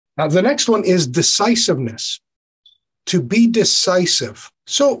The next one is decisiveness, to be decisive.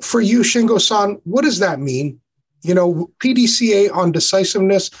 So for you, Shingo-san, what does that mean? You know, PDCA on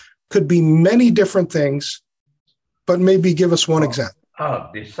decisiveness could be many different things, but maybe give us one example.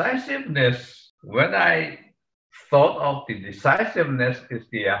 Decisiveness, when I thought of the decisiveness is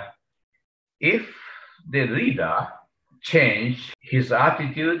if the leader change his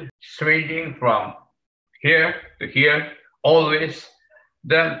attitude, swinging from here to here, always,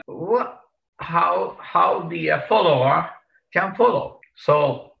 then how the follower can follow.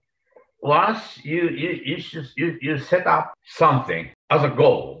 So once you set up something as a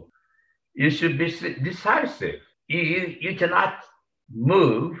goal, you should be decisive. You cannot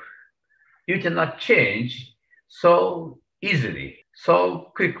move, you cannot change so easily,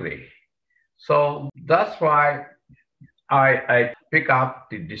 so quickly. So that's why I pick up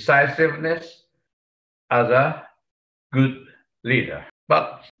the decisiveness as a good leader.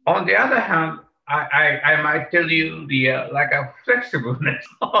 But on the other hand, I might tell you like a flexibleness.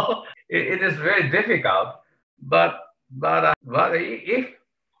 It is very difficult. But if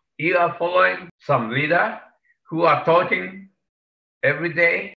you are following some leader who are talking every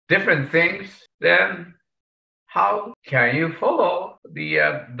day different things, then how can you follow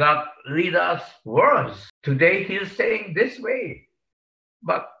that leader's words? Today he's saying this way,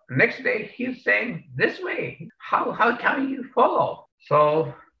 but next day he's saying this way. How can you follow?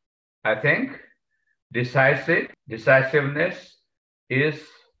 So I think decisiveness is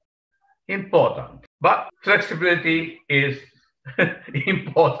important, but flexibility is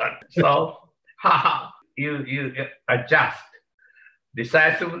important. So you adjust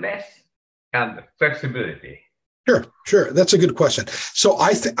decisiveness and flexibility. Sure. That's a good question. So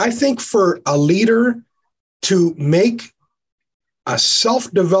I think for a leader to make a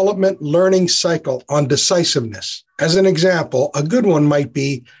self-development learning cycle on decisiveness, as an example, a good one might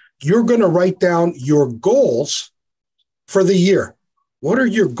be you're going to write down your goals for the year. What are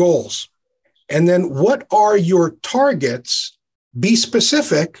your goals? And then what are your targets? Be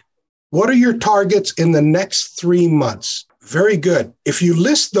specific. What are your targets in the next 3 months? Very good. If you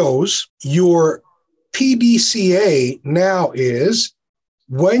list those, your PDCA now is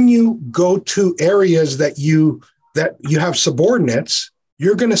when you go to areas that you have subordinates,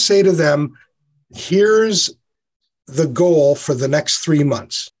 you're going to say to them, here's the goal for the next 3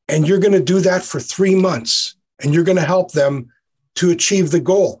 months. And you're going to do that for 3 months. And you're going to help them to achieve the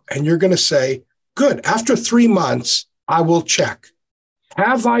goal. And you're going to say, good, after 3 months, I will check.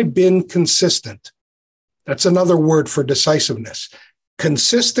 Have I been consistent? That's another word for decisiveness.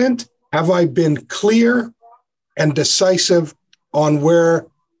 Consistent. Have I been clear and decisive on where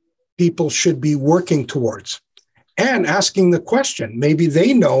people should be working towards? And asking the question, maybe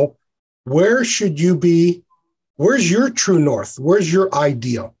they know, where should you be? Where's your true north? Where's your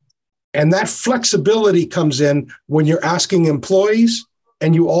ideal? And that flexibility comes in when you're asking employees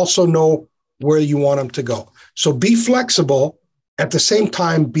and you also know where you want them to go. So be flexible, at the same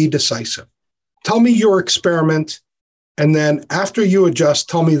time, be decisive. Tell me your experiment, and then after you adjust,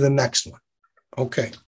 tell me the next one. Okay.